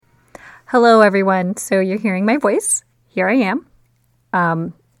Hello, everyone. So you're hearing my voice. Here I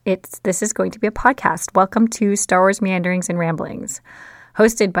am. This is going to be a podcast. Welcome to Star Wars Meanderings and Ramblings,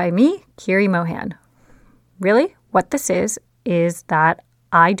 hosted by me, Kiri Mohan. Really, what this is that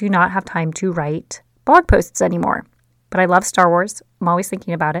I do not have time to write blog posts anymore. But I love Star Wars. I'm always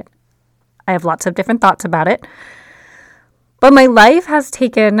thinking about it. I have lots of different thoughts about it. But my life has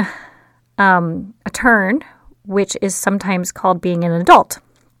taken a turn, which is sometimes called being an adult.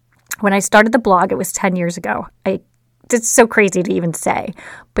 When I started the blog, it was 10 years ago. It's so crazy to even say.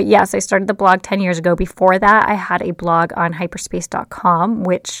 But yes, I started the blog 10 years ago. Before that, I had a blog on hyperspace.com,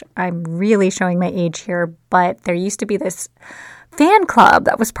 which I'm really showing my age here. But there used to be this fan club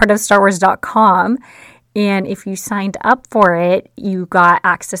that was part of StarWars.com. And if you signed up for it, you got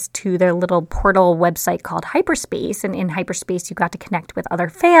access to their little portal website called Hyperspace. And in Hyperspace, you got to connect with other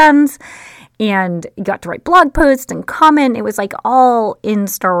fans and you got to write blog posts and comment. It was like all in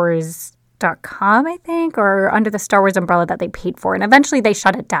StarWars.com, I think, or under the Star Wars umbrella that they paid for. And eventually they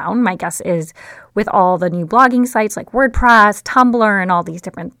shut it down. My guess is with all the new blogging sites like WordPress, Tumblr, and all these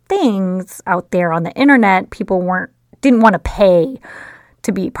different things out there on the internet, people didn't want to pay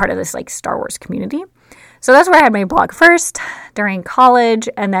to be part of this like Star Wars community. So that's where I had my blog first during college,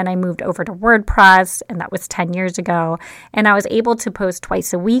 and then I moved over to WordPress, and that was 10 years ago. And I was able to post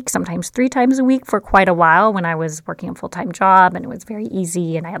twice a week, sometimes 3 times a week for quite a while when I was working a full-time job, and it was very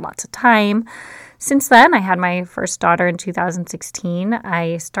easy, and I had lots of time. Since then, I had my first daughter in 2016.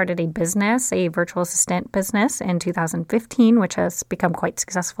 I started a business, a virtual assistant business in 2015, which has become quite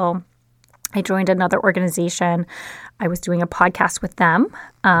successful. I joined another organization. I was doing a podcast with them.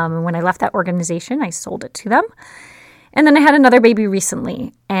 When I left that organization, I sold it to them. And then I had another baby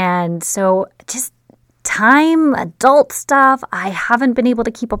recently. And so just time, adult stuff, I haven't been able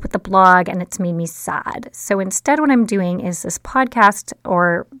to keep up with the blog, and it's made me sad. So instead, what I'm doing is this podcast,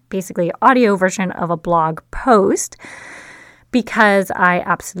 or basically audio version of a blog post, because I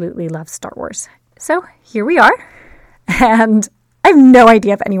absolutely love Star Wars. So here we are. And I have no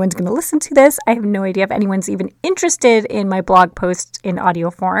idea if anyone's going to listen to this. I have no idea if anyone's even interested in my blog posts in audio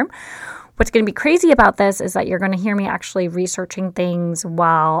form. What's going to be crazy about this is that you're going to hear me actually researching things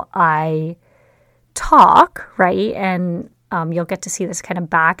while I talk, right? And you'll get to see this kind of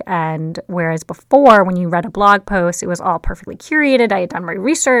back end, whereas before, when you read a blog post, it was all perfectly curated. I had done my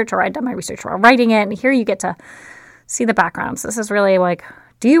research, or I'd done my research while writing it, and here you get to see the background. So this is really like,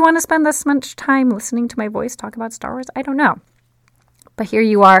 do you want to spend this much time listening to my voice talk about Star Wars? I don't know. But here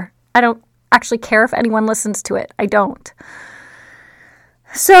you are. I don't actually care if anyone listens to it. I don't.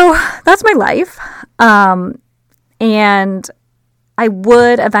 So that's my life. And I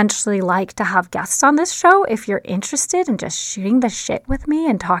would eventually like to have guests on this show. If you're interested in just shooting the shit with me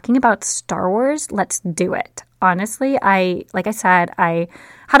and talking about Star Wars, let's do it. Honestly, like I said, I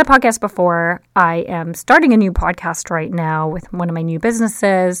had a podcast before. I am starting a new podcast right now with one of my new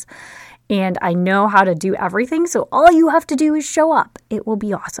businesses. And I know how to do everything, so all you have to do is show up. It will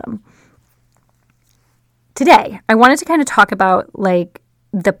be awesome. Today, I wanted to kind of talk about like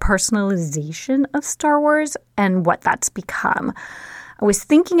the personalization of Star Wars and what that's become. I was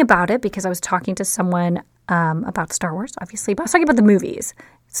thinking about it because I was talking to someone about Star Wars, obviously, but I was talking about the movies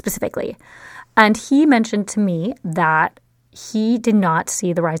specifically. And he mentioned to me that he did not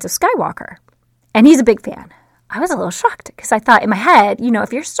see The Rise of Skywalker. And he's a big fan. I was a little shocked because I thought in my head,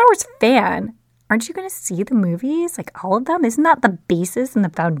 if you're a Star Wars fan, aren't you going to see the movies, like all of them? Isn't that the basis and the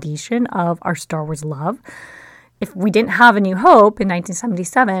foundation of our Star Wars love? If we didn't have A New Hope in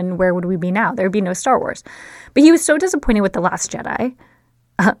 1977, where would we be now? There would be no Star Wars. But he was so disappointed with The Last Jedi.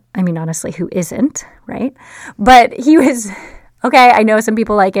 Honestly, who isn't, right? But he was, okay, I know some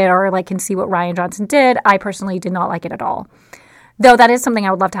people like it or like can see what Rian Johnson did. I personally did not like it at all. Though that is something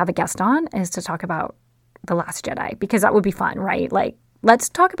I would love to have a guest on, is to talk about The Last Jedi, because that would be fun, right? Like, let's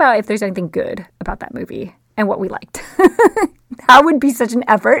talk about if there's anything good about that movie and what we liked. That would be such an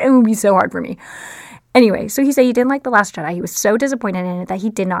effort and would be so hard for me. Anyway, so he said he didn't like The Last Jedi. He was so disappointed in it that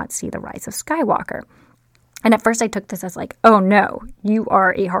he did not see The Rise of Skywalker. And at first I took this as like, oh no, you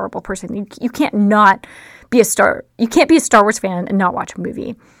are a horrible person. You can't not be you can't be a Star Wars fan and not watch a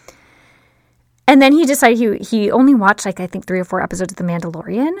movie. And then he decided he only watched like, I think 3 or 4 episodes of The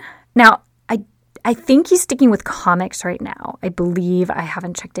Mandalorian. Now, I think he's sticking with comics right now. I believe, I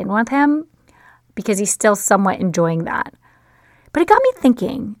haven't checked in with him because he's still somewhat enjoying that. But it got me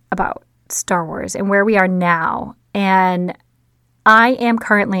thinking about Star Wars and where we are now. And I am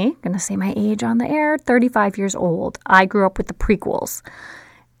currently, going to say my age on the air, 35 years old. I grew up with the prequels.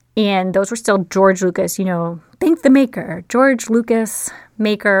 And those were still George Lucas, thank the maker. George Lucas,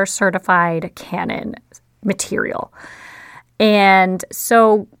 maker, certified canon material. And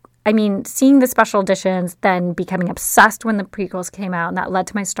so I mean, seeing the special editions, then becoming obsessed when the prequels came out, and that led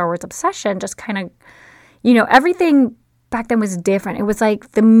to my Star Wars obsession, just kind of, everything back then was different. It was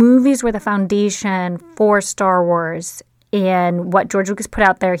like the movies were the foundation for Star Wars, and what George Lucas put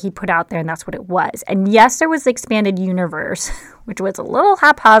out there, he put out there, and that's what it was. And yes, there was the expanded universe, which was a little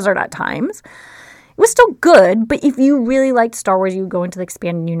haphazard at times. It was still good, but if you really liked Star Wars, you would go into the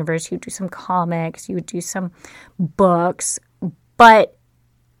expanded universe, you would do some comics, you would do some books. But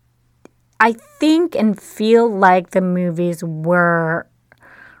I think and feel like the movies were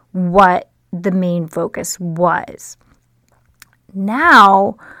what the main focus was.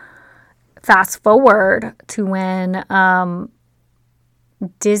 Now, fast forward to when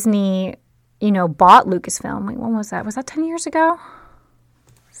Disney, bought Lucasfilm. Wait, when was that? Was that 10 years ago?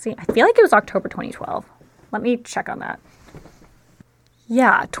 See, I feel like it was October 2012. Let me check on that.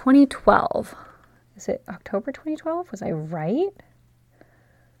 Yeah, 2012. Is it October 2012? Was I right?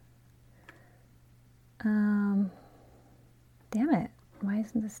 Damn it. Why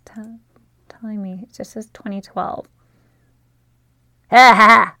isn't this telling me? It just says 2012.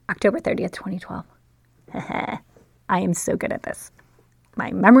 October 30th, 2012. I am so good at this.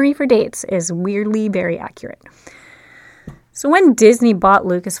 My memory for dates is weirdly very accurate. So when Disney bought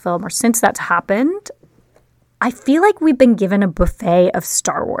Lucasfilm, or since that's happened, I feel like we've been given a buffet of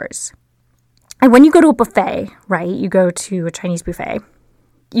Star Wars. And when you go to a buffet, right, you go to a Chinese buffet,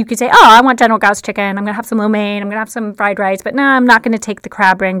 you could say, oh, I want General Gao's chicken. I'm going to have some lo mein. I'm going to have some fried rice. But no, I'm not going to take the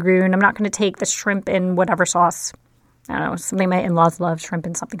crab rangoon. I'm not going to take the shrimp in whatever sauce. I don't know, something my in-laws love, shrimp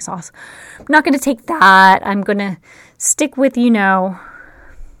in something sauce. I'm not going to take that. I'm going to stick with, lo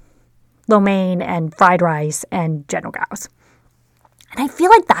mein and fried rice and General Gao's. And I feel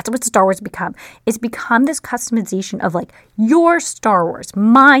like that's what Star Wars become. It's become this customization of like your Star Wars,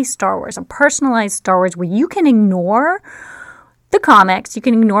 my Star Wars, a personalized Star Wars where you can ignore the comics, you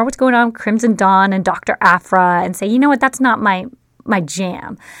can ignore what's going on with Crimson Dawn and Dr. Aphra and say, you know what, that's not my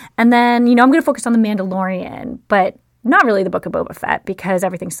jam. And then, I'm going to focus on The Mandalorian, but not really the Book of Boba Fett because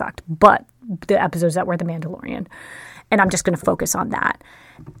everything sucked, but the episodes that were The Mandalorian. And I'm just going to focus on that.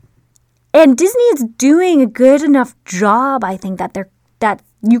 And Disney is doing a good enough job, I think, that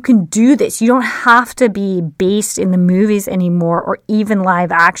you can do this. You don't have to be based in the movies anymore or even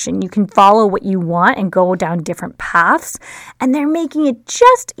live action. You can follow what you want and go down different paths. And they're making it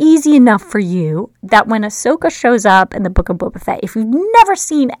just easy enough for you that when Ahsoka shows up in the Book of Boba Fett, if you've never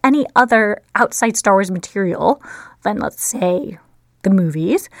seen any other outside Star Wars material than, let's say, the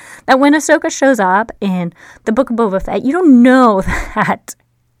movies, that when Ahsoka shows up in the Book of Boba Fett, you don't know that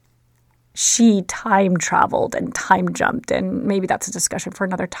she time traveled and time jumped, and maybe that's a discussion for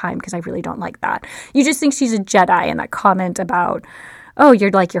another time because I really don't like that. You just think she's a Jedi, and that comment about, oh, you're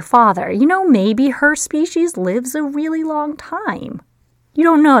like your father. Maybe her species lives a really long time. You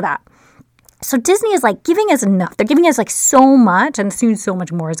don't know that. So Disney is like giving us enough. They're giving us like so much, and soon so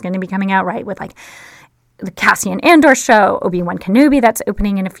much more is going to be coming out, right? With like the Cassian Andor show, Obi-Wan Kenobi that's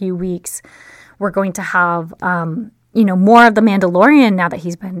opening in a few weeks. We're going to have more of The Mandalorian now that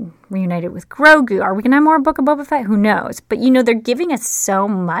he's been reunited with Grogu. Are we going to have more Book of Boba Fett? Who knows? But, they're giving us so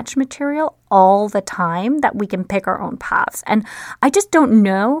much material all the time that we can pick our own paths. And I just don't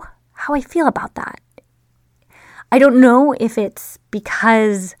know how I feel about that. I don't know if it's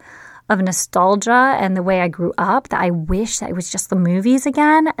because of nostalgia and the way I grew up that I wish that it was just the movies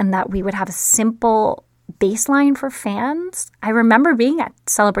again and that we would have a simple baseline for fans. I remember being at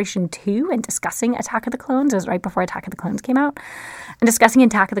Celebration 2 and discussing Attack of the Clones. It was right before Attack of the Clones came out. And discussing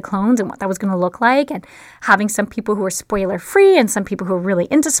Attack of the Clones and what that was going to look like, and having some people who are spoiler free and some people who are really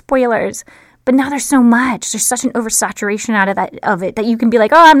into spoilers. But now there's so much. There's such an oversaturation of it that you can be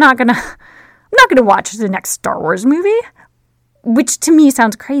like, oh, I'm not gonna watch the next Star Wars movie, which to me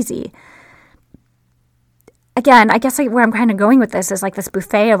sounds crazy. Again, I guess where I'm kind of going with this is like this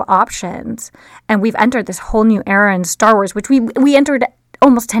buffet of options, and we've entered this whole new era in Star Wars, which we entered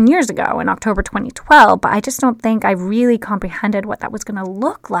almost 10 years ago in October 2012, but I just don't think I really comprehended what that was going to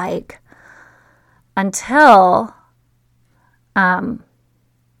look like until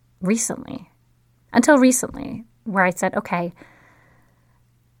recently, where I said, okay,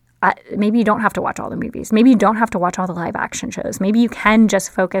 maybe you don't have to watch all the movies. Maybe you don't have to watch all the live action shows. Maybe you can just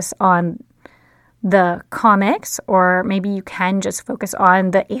focus on the comics, or maybe you can just focus on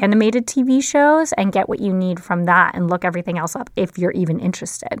the animated TV shows and get what you need from that and look everything else up if you're even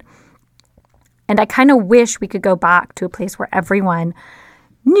interested. And I kind of wish we could go back to a place where everyone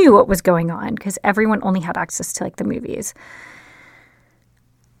knew what was going on because everyone only had access to like the movies.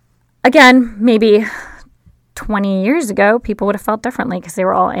 Again, maybe 20 years ago, people would have felt differently because they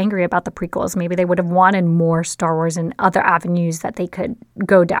were all angry about the prequels. Maybe they would have wanted more Star Wars and other avenues that they could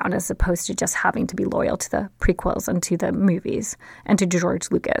go down as opposed to just having to be loyal to the prequels and to the movies and to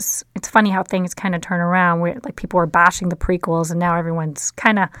George Lucas. It's funny how things kind of turn around where like people were bashing the prequels and now everyone's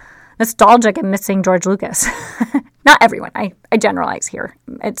kind of nostalgic and missing George Lucas. Not everyone. I generalize here.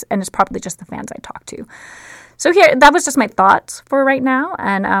 It's probably just the fans I talk to. So here, that was just my thoughts for right now.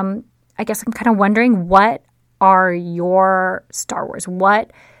 And I guess I'm kind of wondering, what are your Star Wars?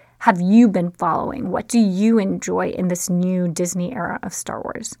 What have you been following? What do you enjoy in this new Disney era of Star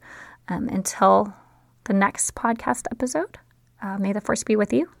Wars? Until the next podcast episode, may the Force be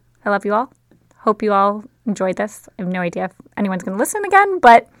with you. I love you all. Hope you all enjoyed this. I have no idea if anyone's going to listen again,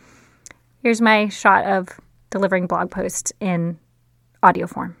 but here's my shot of delivering blog posts in audio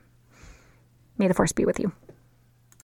form. May the Force be with you.